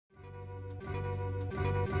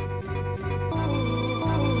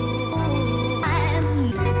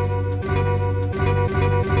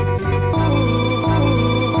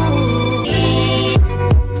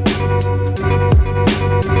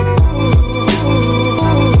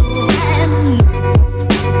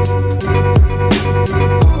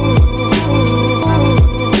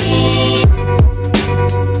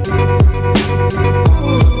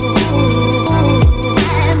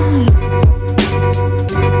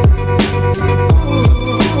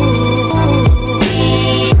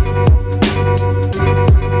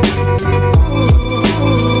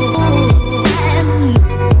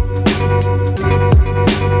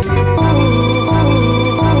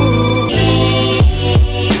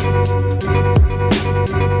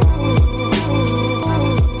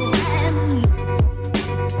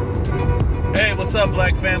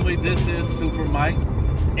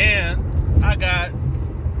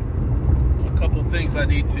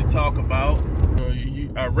to talk about.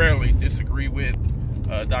 I rarely disagree with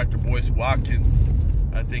Dr. Boyce Watkins.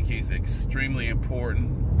 I think he's extremely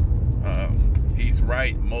important. He's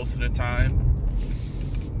right most of the time,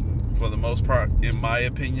 for the most part, in my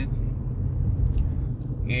opinion.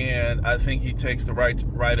 And I think he takes the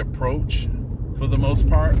right approach for the most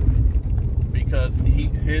part, because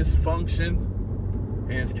his function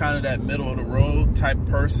is kind of that middle of the road type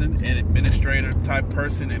person, an administrator type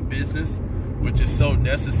person in business, which is so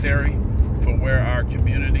necessary for where our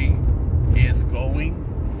community is going.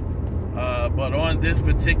 But on this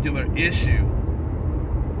particular issue,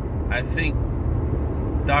 I think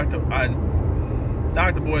Dr.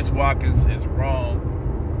 Boyce Watkins is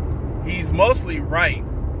wrong. He's mostly right,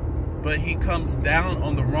 but he comes down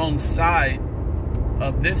on the wrong side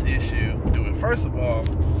of this issue. First of all,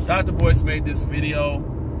 Dr. Boyce made this video,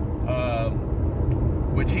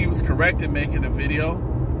 which he was correct in making the video.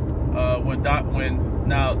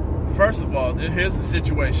 Now, first of all, here's the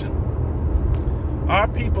situation. Our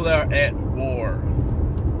people are at war.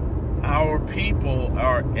 Our people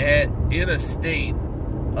are in a state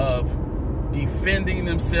of defending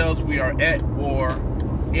themselves. We are at war.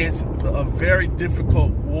 It's a very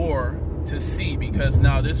difficult war to see, because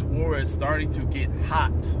now this war is starting to get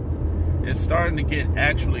hot. It's starting to get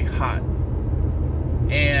actually hot.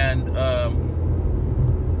 And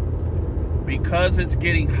because it's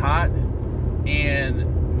getting hot and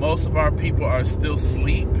most of our people are still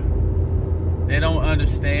asleep, they don't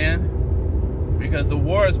understand, because the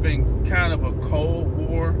war has been kind of a cold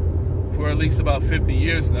war for at least about 50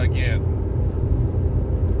 years again.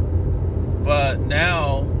 But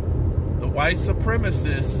now the white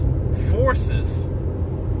supremacist forces,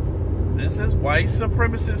 this is white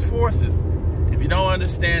supremacist forces. If you don't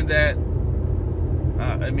understand that,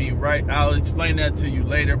 I'll explain that to you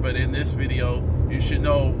later, but in this video, you should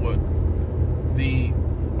know what the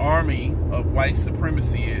army of white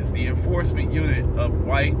supremacy is. The enforcement unit of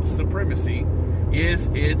white supremacy is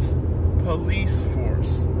its police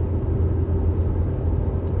force.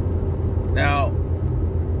 Now,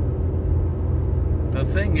 the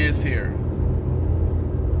thing is here,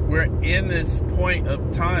 we're in this point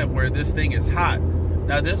of time where this thing is hot.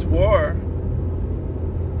 Now, this war,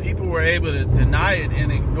 people were able to deny it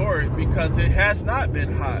and ignore it because it has not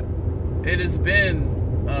been hot. It has been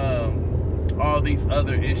all these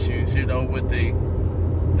other issues, with the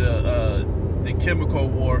chemical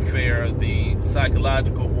warfare, the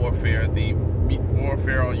psychological warfare, the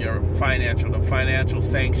warfare on your financial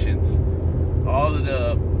sanctions, all of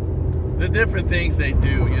the different things they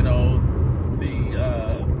do, the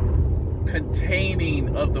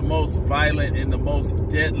containing of the most violent and the most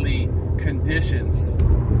deadly conditions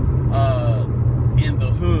in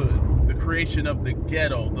the hood, the creation of the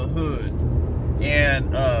ghetto, the hood,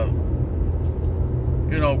 and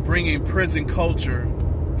bringing prison culture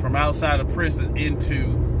from outside of prison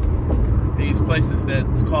into these places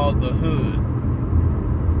that's called the hood.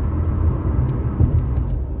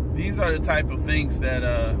 These are the type of things that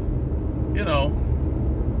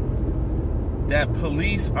that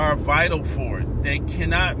police are vital for. They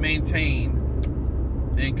cannot maintain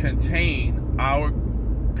and contain our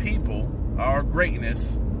people, our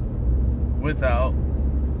greatness, without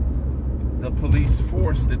the police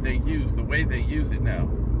force that they use, the way they use it now.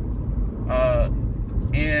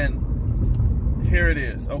 And here it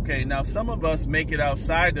is. Okay, now some of us make it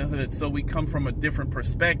outside the hood, so we come from a different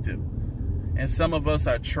perspective. And some of us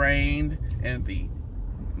are trained in the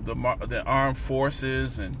armed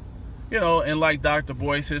forces, and and like Dr.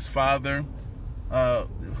 Boyce, his father, a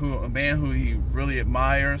man who he really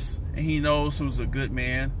admires and he knows who's a good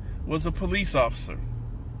man, was a police officer.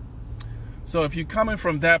 So if you're coming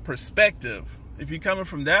from that perspective,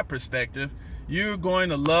 you're going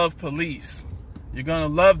to love police. You're going to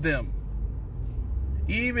love them.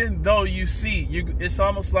 Even though you see, it's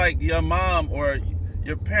almost like your mom or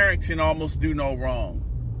your parents can almost do no wrong.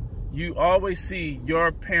 You always see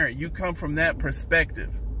your parent. You come from that perspective.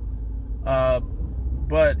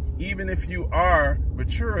 But even if you are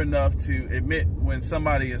mature enough to admit when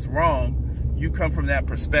somebody is wrong, you come from that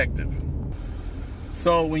perspective.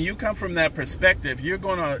 So when you come from that perspective, you're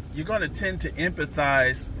gonna tend to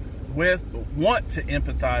want to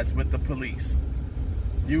empathize with the police.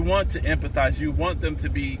 You want to empathize. You want them to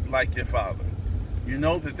be like your father. You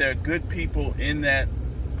know that there are good people in that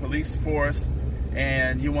police force,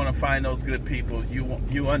 and you want to find those good people. You want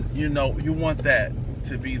that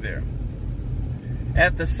to be there.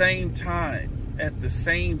 At the same time,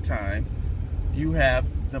 you have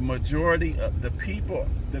the majority of the people,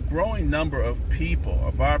 the growing number of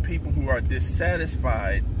our people who are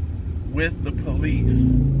dissatisfied with the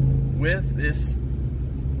police, with this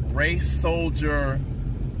race soldier,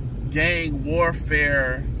 gang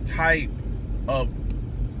warfare type of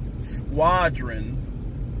squadron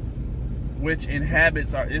which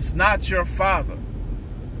inhabits it's not your father.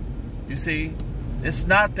 You see, it's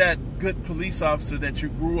not that good police officer that you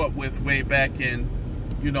grew up with way back in,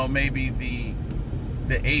 you know, maybe the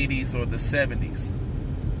 80s or the 70s,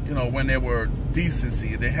 you know, when there were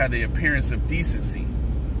decency, they had the appearance of decency,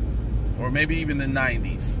 or maybe even the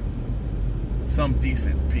 90s, some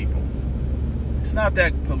decent people. It's not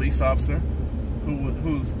that police officer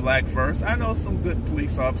who's black first. I know some good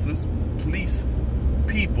police officers, police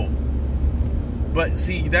people. But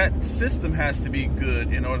see, that system has to be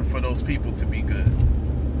good in order for those people to be good.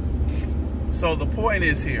 So the point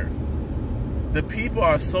is here, the people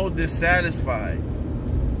are so dissatisfied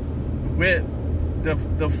with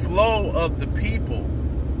the flow of the people.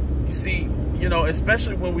 You see, you know,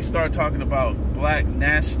 especially when we start talking about black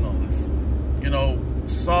nationalists, you know,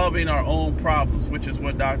 solving our own problems, which is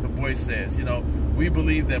what Dr. Boyce says. You know, we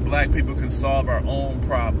believe that black people can solve our own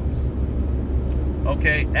problems.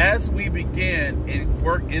 Okay, as we begin and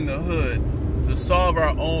work in the hood to solve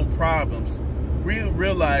our own problems, we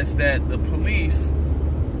realize that the police,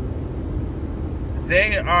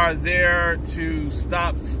 they are there to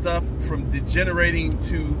stop stuff from degenerating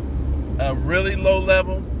to a really low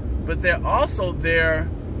level, but they're also there,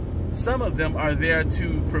 some of them are there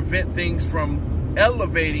to prevent things from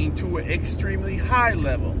elevating to an extremely high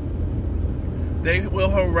level. They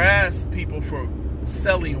will harass people for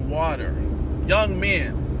selling water. Young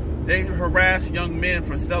men, they harass young men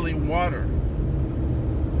for selling water.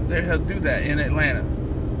 They do that in Atlanta.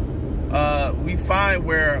 We find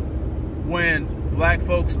where when black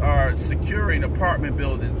folks are securing apartment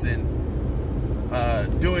buildings and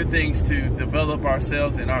doing things to develop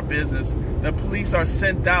ourselves and our business, the police are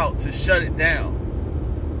sent out to shut it down.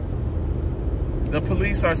 The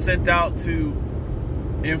police are sent out to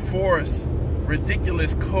enforce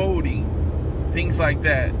ridiculous coding, things like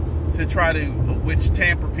that, to try to, which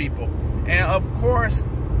tamper people. And of course,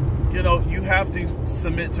 you know, you have to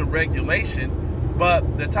submit to regulation,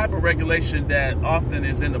 but the type of regulation that often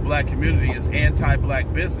is in the black community is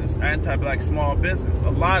anti-black business, anti-black small business. A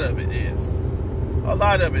lot of it is. A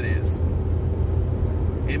lot of it is.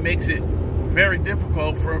 It makes it very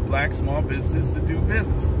difficult for black small business to do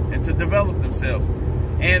business and to develop themselves.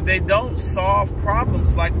 And they don't solve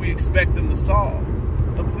problems like we expect them to solve.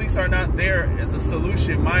 The police are not there as a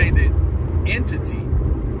solution-minded entity.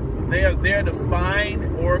 They are there to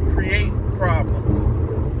find or create problems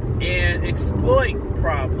and exploit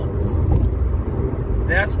problems.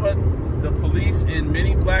 That's what the police in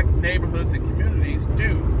many black neighborhoods and communities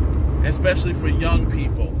do, especially for young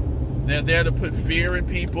people. They're there to put fear in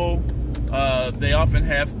people. They often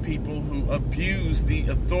have people who abuse the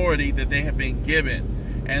authority that they have been given.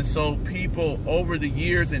 And so people over the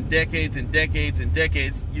years and decades and decades and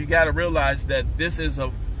decades, you got to realize that this is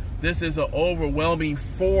an overwhelming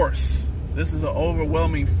force. This is an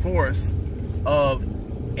overwhelming force of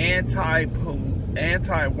anti-white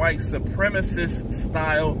supremacist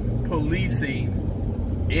style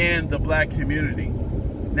policing in the black community.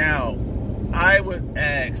 Now, I would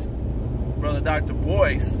ask Brother Dr.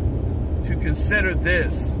 Boyce to consider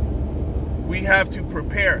this. We have to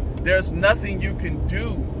prepare. There's nothing you can do.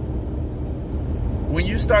 When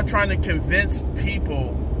you start trying to convince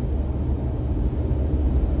people,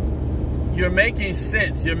 you're making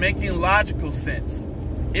sense. You're making logical sense.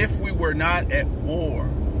 If we were not at war.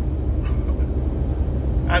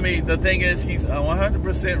 I mean, the thing is, he's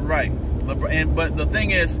 100% right. But the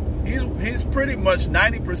thing is, he's pretty much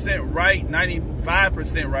 90% right,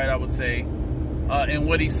 95% right, I would say, in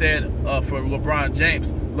what he said for LeBron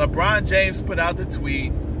James. LeBron James put out the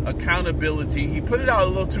tweet, accountability. He put it out a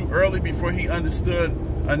little too early before he understood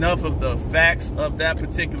enough of the facts of that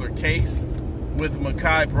particular case with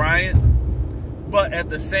Makhia Bryant. But at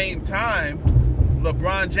the same time,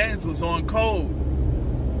 LeBron James was on code.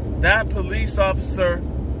 That police officer,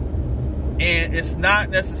 and it's not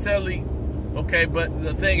necessarily, okay, but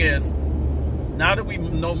the thing is, now that we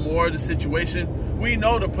know more of the situation, we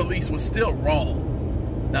know the police was still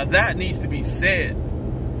wrong. Now that needs to be said,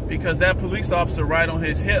 because that police officer right on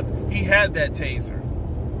his hip, he had that taser.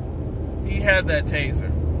 He had that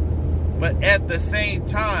taser. But at the same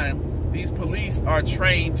time, these police are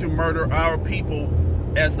trained to murder our people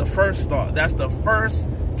as the first thought. That's the first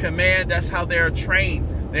command. That's how they're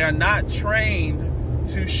trained. They are not trained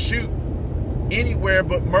to shoot anywhere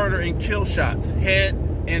but murder and kill shots, head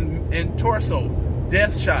and torso,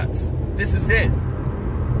 death shots. This is it.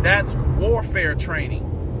 That's warfare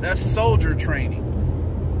training. That's soldier training.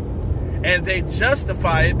 And they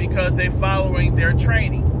justify it because they're following their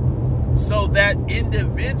training. So that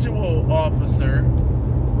individual officer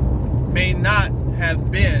may not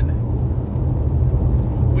have been,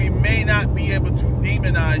 we may not be able to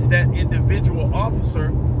demonize that individual officer,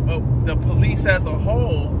 but the police as a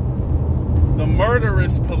whole, the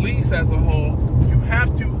murderous police as a whole, you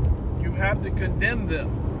have to condemn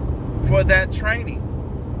them for that training.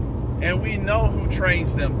 And we know who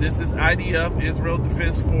trains them. This is IDF, Israel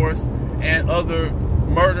Defense Force, and other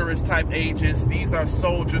murderous type agents. These are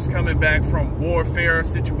soldiers coming back from warfare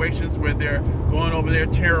situations where they're going over there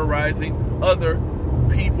terrorizing other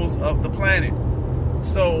peoples of the planet.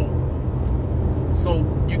 So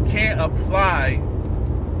you can't apply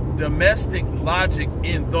domestic logic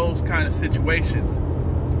in those kind of situations.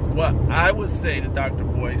 What I would say to Dr.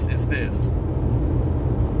 Boyce is this.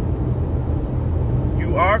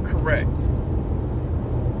 You are correct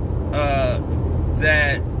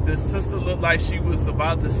that the sister looked like she was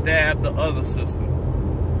about to stab the other sister.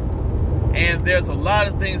 And there's a lot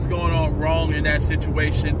of things going on wrong in that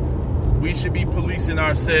situation. We should be policing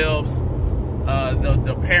ourselves.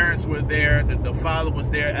 The parents were there. The father was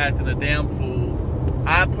there acting a damn fool.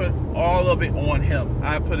 I put all of it on him.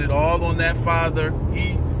 I put it all on that father.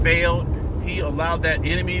 He failed. He allowed that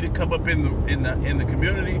enemy to come up in the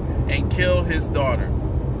community and kill his daughter.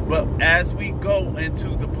 But as we go into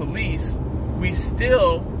the police, we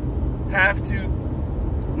still have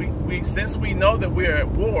to, since we know that we're at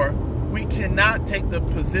war, we cannot take the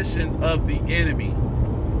position of the enemy.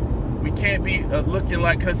 We can't be looking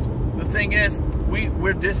like, because the thing is,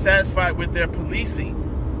 we're dissatisfied with their policing.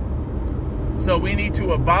 So we need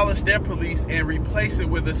to abolish their police and replace it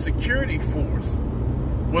with a security force,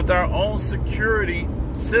 with our own security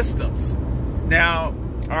systems. Now,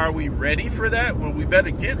 are we ready for that? Well, we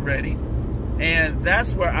better get ready. And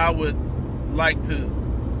that's where I would like to,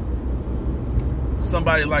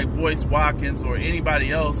 somebody like Boyce Watkins or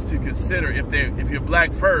anybody else to consider, if you're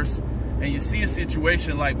black first and you see a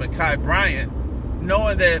situation like Makhia Bryant,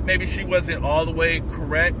 knowing that maybe she wasn't all the way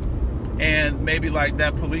correct, and maybe like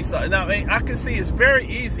that police. Now, I mean, I can see it's very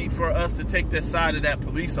easy for us to take the side of that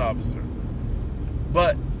police officer.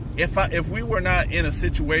 But if we were not in a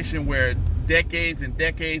situation where decades and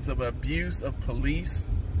decades of abuse of police,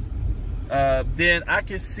 then I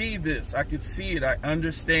could see this. I could see it. I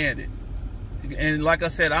understand it. And like I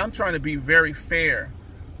said, I'm trying to be very fair.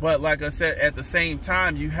 But like I said, at the same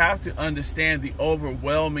time, you have to understand the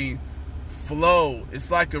overwhelming flow.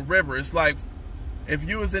 It's like a river. It's like if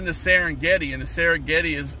you was in the Serengeti and the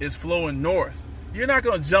Serengeti is flowing north, you're not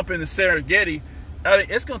going to jump in the Serengeti. I mean,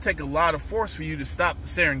 it's going to take a lot of force for you to stop the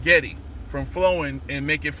Serengeti from flowing and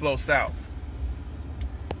make it flow south.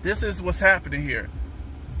 This is what's happening here.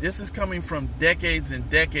 This is coming from decades and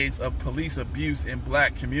decades of police abuse in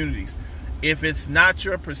black communities. If it's not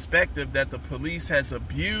your perspective that the police has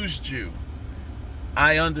abused you,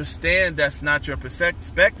 I understand that's not your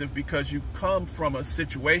perspective because you come from a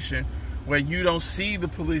situation where you don't see the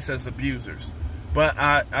police as abusers. But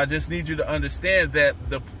I just need you to understand that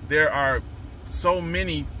there are so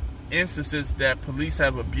many instances that police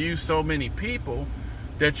have abused so many people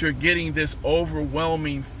that you're getting this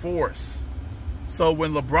overwhelming force. So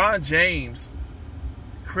when LeBron James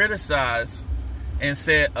criticized and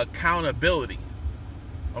said accountability,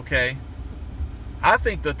 okay, I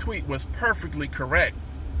think the tweet was perfectly correct,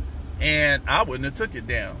 and I wouldn't have took it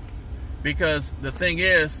down, because the thing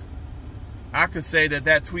is, I could say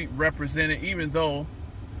that tweet represented, even though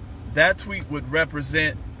that tweet would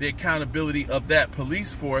represent the accountability of that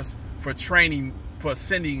police force for training, for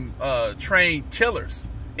sending trained killers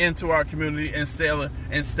into our community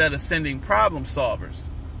instead of sending problem solvers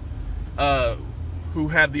who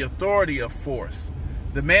have the authority of force.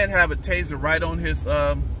 The man have a taser right on his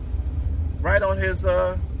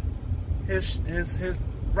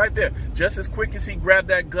right there. Just as quick as he grabbed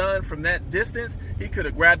that gun from that distance, he could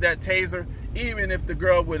have grabbed that taser. Even if the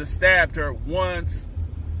girl would have stabbed her once,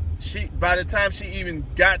 by the time she even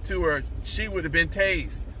got to her, she would have been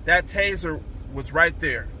tased. That taser was right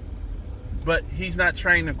there. But he's not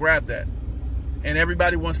trained to grab that. And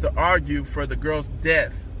everybody wants to argue for the girl's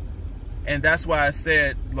death. And that's why I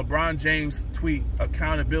said LeBron James' tweet,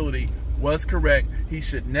 accountability, was correct. He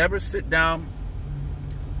should never sit down.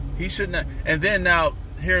 He should not. And then now,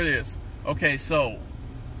 here it is. Okay, so,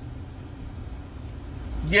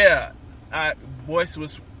 yeah, Boyce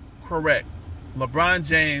was correct. LeBron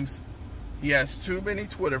James, he has too many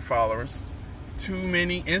Twitter followers, too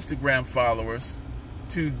many Instagram followers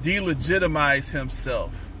to delegitimize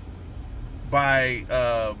himself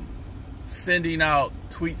by sending out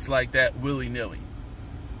tweets like that willy-nilly,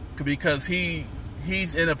 because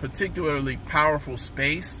he's in a particularly powerful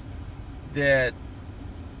space that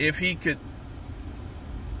if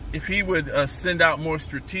he would send out more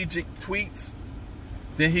strategic tweets,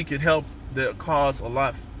 then he could help the cause a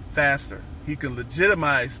lot faster. He can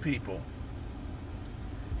legitimize people.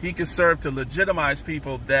 He could serve to legitimize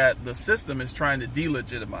people that the system is trying to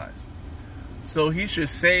delegitimize. So he should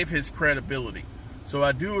save his credibility. So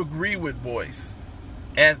I do agree with Boyce.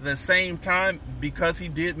 At the same time, because he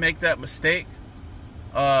did make that mistake,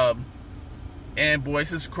 and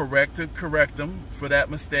Boyce is correct to correct him for that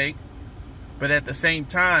mistake, but at the same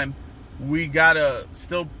time, we gotta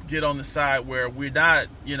still get on the side where we're not,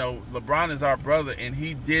 LeBron is our brother, and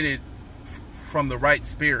he did it from the right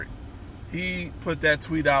spirit. He put that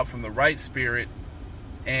tweet out from the right spirit,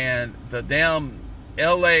 and the damn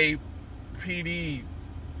LAPD,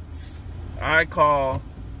 I call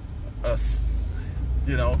us,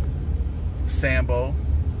 Sambo,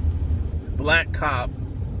 black cop,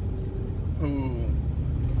 who,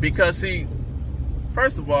 because he,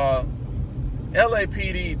 first of all,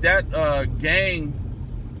 LAPD, that gang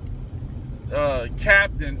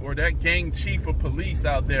captain, or that gang chief of police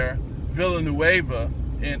out there, Villanueva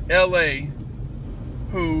in LA,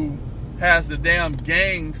 who has the damn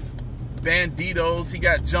gangs, banditos. He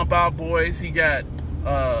got Jump Out Boys. He got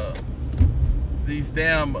these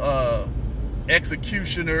damn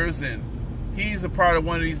executioners, and he's a part of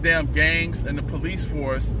one of these damn gangs in the police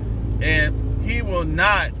force, and he will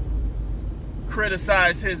not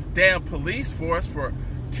criticize his damn police force for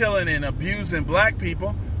killing and abusing black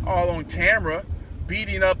people all on camera,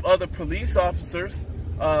 beating up other police officers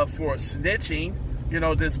for snitching,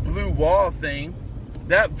 this blue wall thing.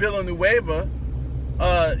 That Villanueva,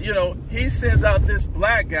 he sends out this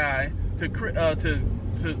black guy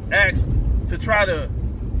to ask, to try to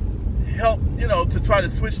help, to try to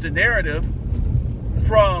switch the narrative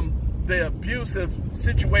from the abusive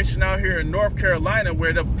situation out here in North Carolina,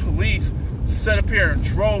 where the police set up here and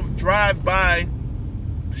drive by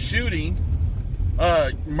shooting,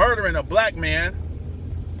 murdering a black man,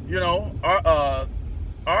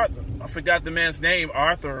 I forgot the man's name,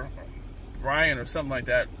 Arthur Bryant or something like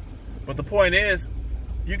that. But the point is,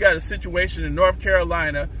 you got a situation in North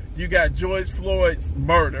Carolina, you got George Floyd's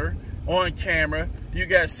murder on camera, you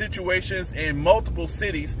got situations in multiple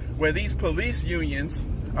cities where these police unions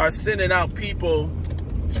are sending out people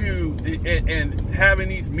to, and having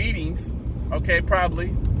these meetings, okay,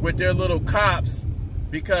 probably with their little cops,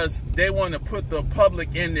 because they want to put the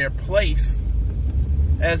public in their place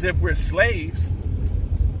as if we're slaves.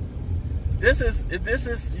 This is,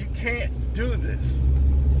 you can't do this.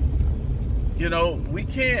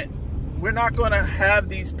 We're not going to have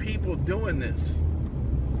these people doing this.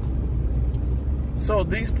 So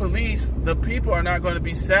these police, the people are not going to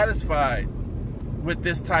be satisfied with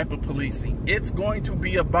this type of policing. It's going to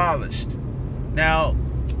be abolished. Now,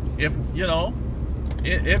 if,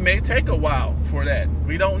 it may take a while for that.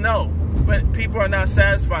 We don't know. But people are not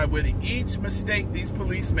satisfied with it. Each mistake these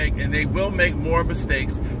police make, and they will make more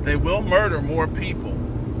mistakes, they will murder more people.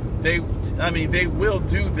 They will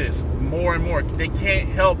do this more and more. They can't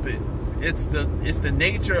help it. It's the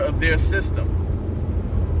nature of their system.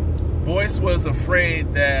 Boyce was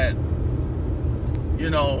afraid that,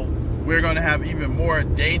 we're going to have even more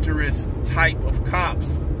dangerous type of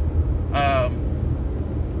cops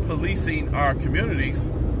policing our communities,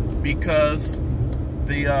 because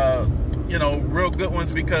the real good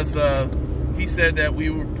ones, because he said that we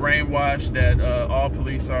were brainwashed that all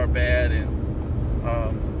police are bad, and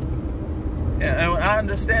I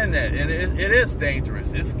understand that, and it is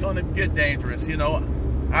dangerous. It's going to get dangerous.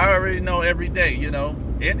 I already know every day.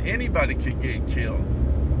 And anybody could get killed.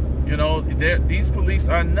 These police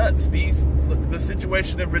are nuts. The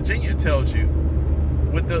situation in Virginia tells you,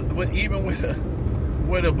 even with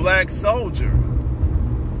a black soldier,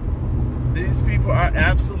 these people are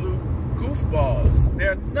absolute goofballs.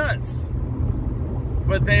 They're nuts,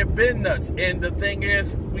 but they've been nuts. And the thing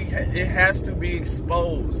is, it has to be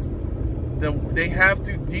exposed. They have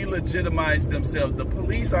to delegitimize themselves. The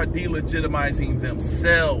police are delegitimizing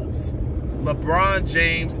themselves. LeBron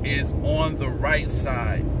James is on the right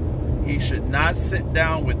side. He should not sit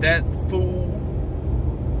down with that fool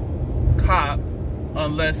cop,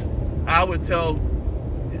 unless I would tell,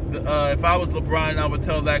 if I was LeBron, I would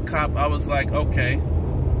tell that cop, I was like, okay,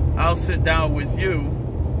 I'll sit down with you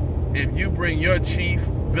if you bring your chief,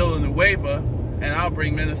 Villanueva, and I'll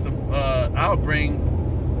bring Minister Farrakhan,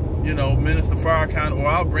 or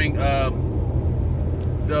I'll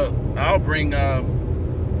bring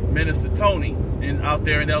Minister Tony out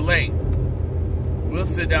there in LA. We'll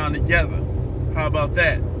sit down together. How about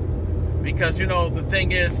that? Because, the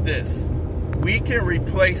thing is this. We can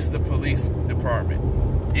replace the police department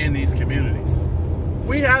in these communities.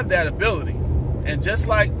 We have that ability. And just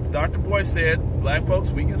like Dr. Boyce said, black folks,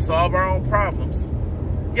 we can solve our own problems.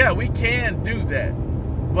 Yeah, we can do that.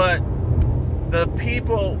 But the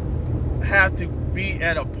people have to be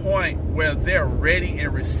at a point where they're ready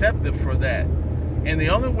and receptive for that. And the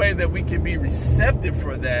only way that we can be receptive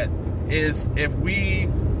for that is if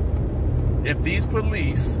these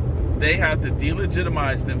police, they have to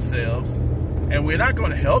delegitimize themselves, and we're not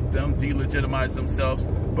going to help them delegitimize themselves,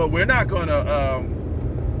 but we're not going to,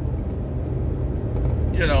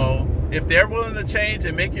 you know, if they're willing to change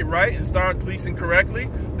and make it right and start policing correctly,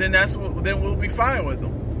 then then we'll be fine with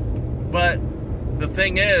them. But the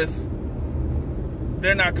thing is,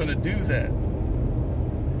 they're not going to do that.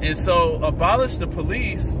 And so abolish the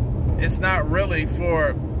police, it's not really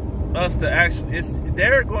for us to actually,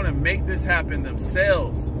 they're going to make this happen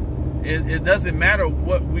themselves. It doesn't matter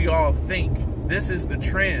what we all think. This is the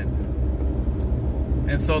trend.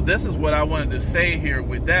 And so this is what I wanted to say here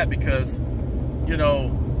with that, because, you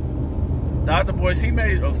know, Dr. Boyce, he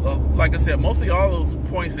made, like I said, mostly all those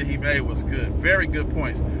points that he made was good. Very good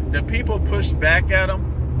points. The people pushed back at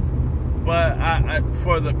him, but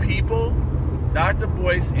for the people, Dr.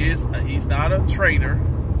 Boyce he's not a traitor,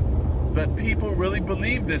 but people really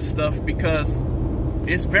believe this stuff because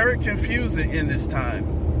it's very confusing in this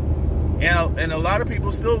time. And a lot of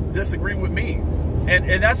people still disagree with me.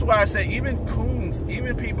 And that's why I say even coons,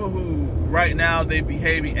 even people who right now they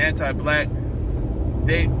behaving anti-black,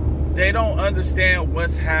 they don't understand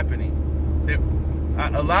what's happening.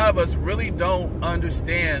 A lot of us really don't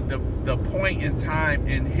understand the point in time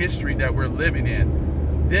in history that we're living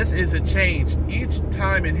in. This is a change. Each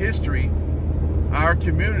time in history, our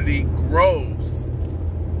community grows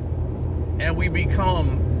and we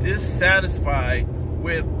become dissatisfied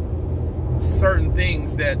with certain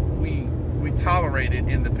things that we tolerated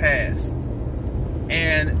in the past.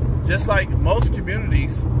 And just like most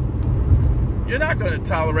communities, you're not going to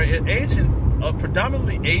tolerate a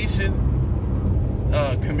predominantly Asian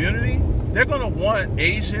community. They're going to want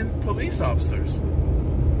Asian police officers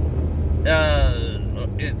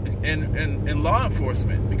in law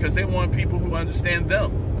enforcement, because they want people who understand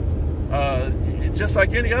them. Just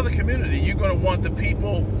like any other community, you're going to want the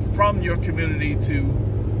people from your community to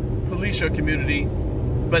police your community,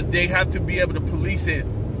 but they have to be able to police it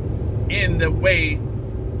in the way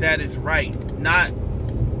that is right, not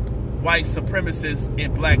white supremacists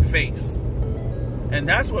in blackface. And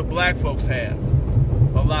that's what black folks have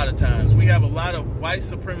a lot of times. We have a lot of white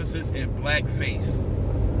supremacists in blackface.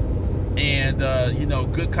 And, you know,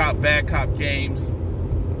 good cop, bad cop games.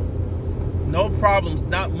 No problems,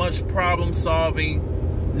 not much problem solving,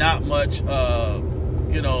 not much,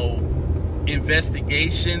 you know,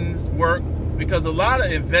 investigation work. Because a lot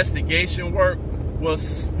of investigation work will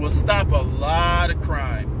stop a lot of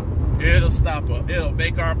crime. It'll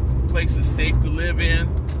make our places safe to live in.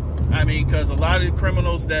 I mean, because a lot of the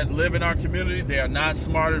criminals that live in our community, they are not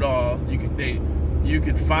smart at all. You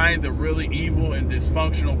can find the really evil and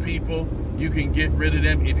dysfunctional people. You can get rid of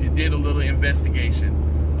them if you did a little investigation.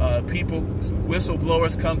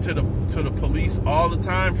 Whistleblowers come to the police all the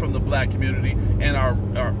time from the black community and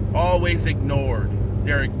are always ignored.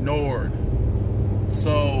 They're ignored.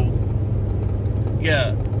 So,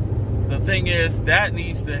 yeah, the thing is that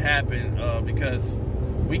needs to happen because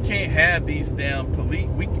we can't have these damn police.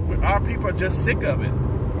 Our people are just sick of it.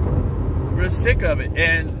 We're sick of it,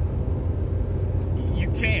 and you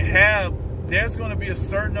can't have. There's going to be a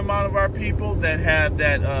certain amount of our people that have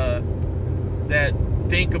that that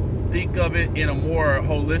think of it in a more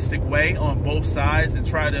holistic way on both sides and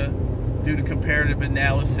try to do the comparative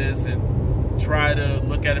analysis and try to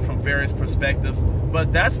look at it from various perspectives.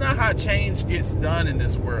 But that's not how change gets done in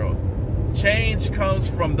this world. Change comes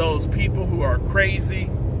from those people who are crazy,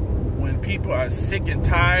 when people are sick and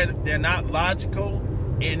tired, they're not logical,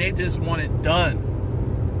 and they just want it done.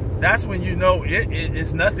 That's when you know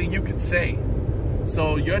it's nothing you can say.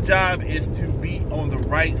 So your job is to be on the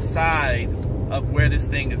right side of where this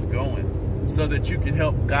thing is going so that you can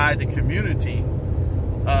help guide the community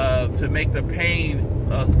to make the pain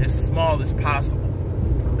as small as possible.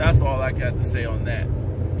 That's all I got to say on that.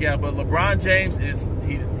 Yeah, but LeBron James,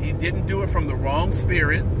 he didn't do it from the wrong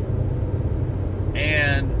spirit,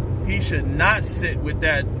 and he should not sit with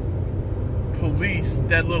that police,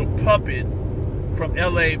 that little puppet from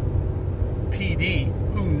LAPD,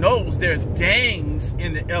 who knows there's gangs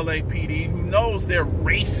in the LAPD, who knows they're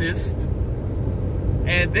racist.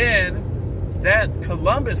 And then that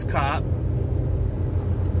Columbus cop,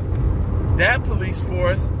 that police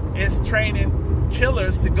force is training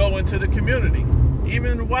killers to go into the community.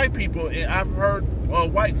 Even white people, I've heard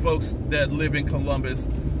white folks that live in Columbus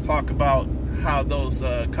talk about how those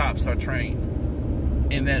cops are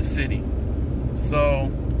trained in that city.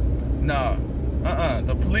 So, nah,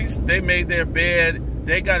 the police, they made their bed.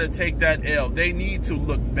 They got to take that L. They need to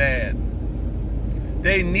look bad.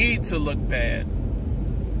 They need to look bad.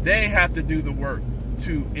 They have to do the work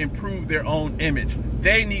to improve their own image.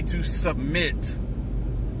 They need to submit.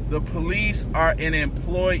 The police are an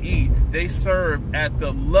employee. They serve at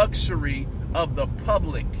the luxury of the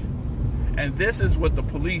public. And this is what the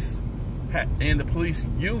police and the police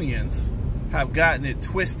unions have gotten it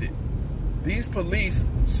twisted. These police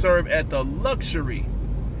serve at the luxury.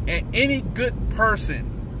 And any good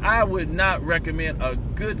person, I would not recommend a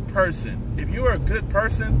good person. If you're a good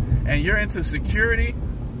person and you're into security,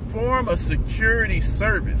 form a security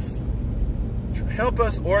service. Help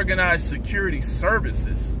us organize security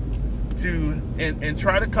services and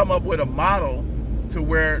try to come up with a model to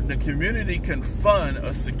where the community can fund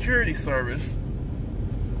a security service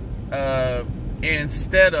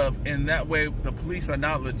instead of, in that way, the police are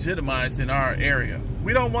not legitimized in our area.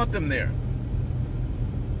 We don't want them there.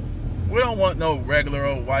 We don't want no regular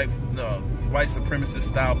old white supremacist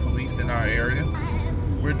style police in our area.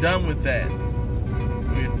 We're done with that.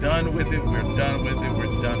 We're done with it. We're done with it.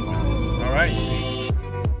 We're done with it. All right?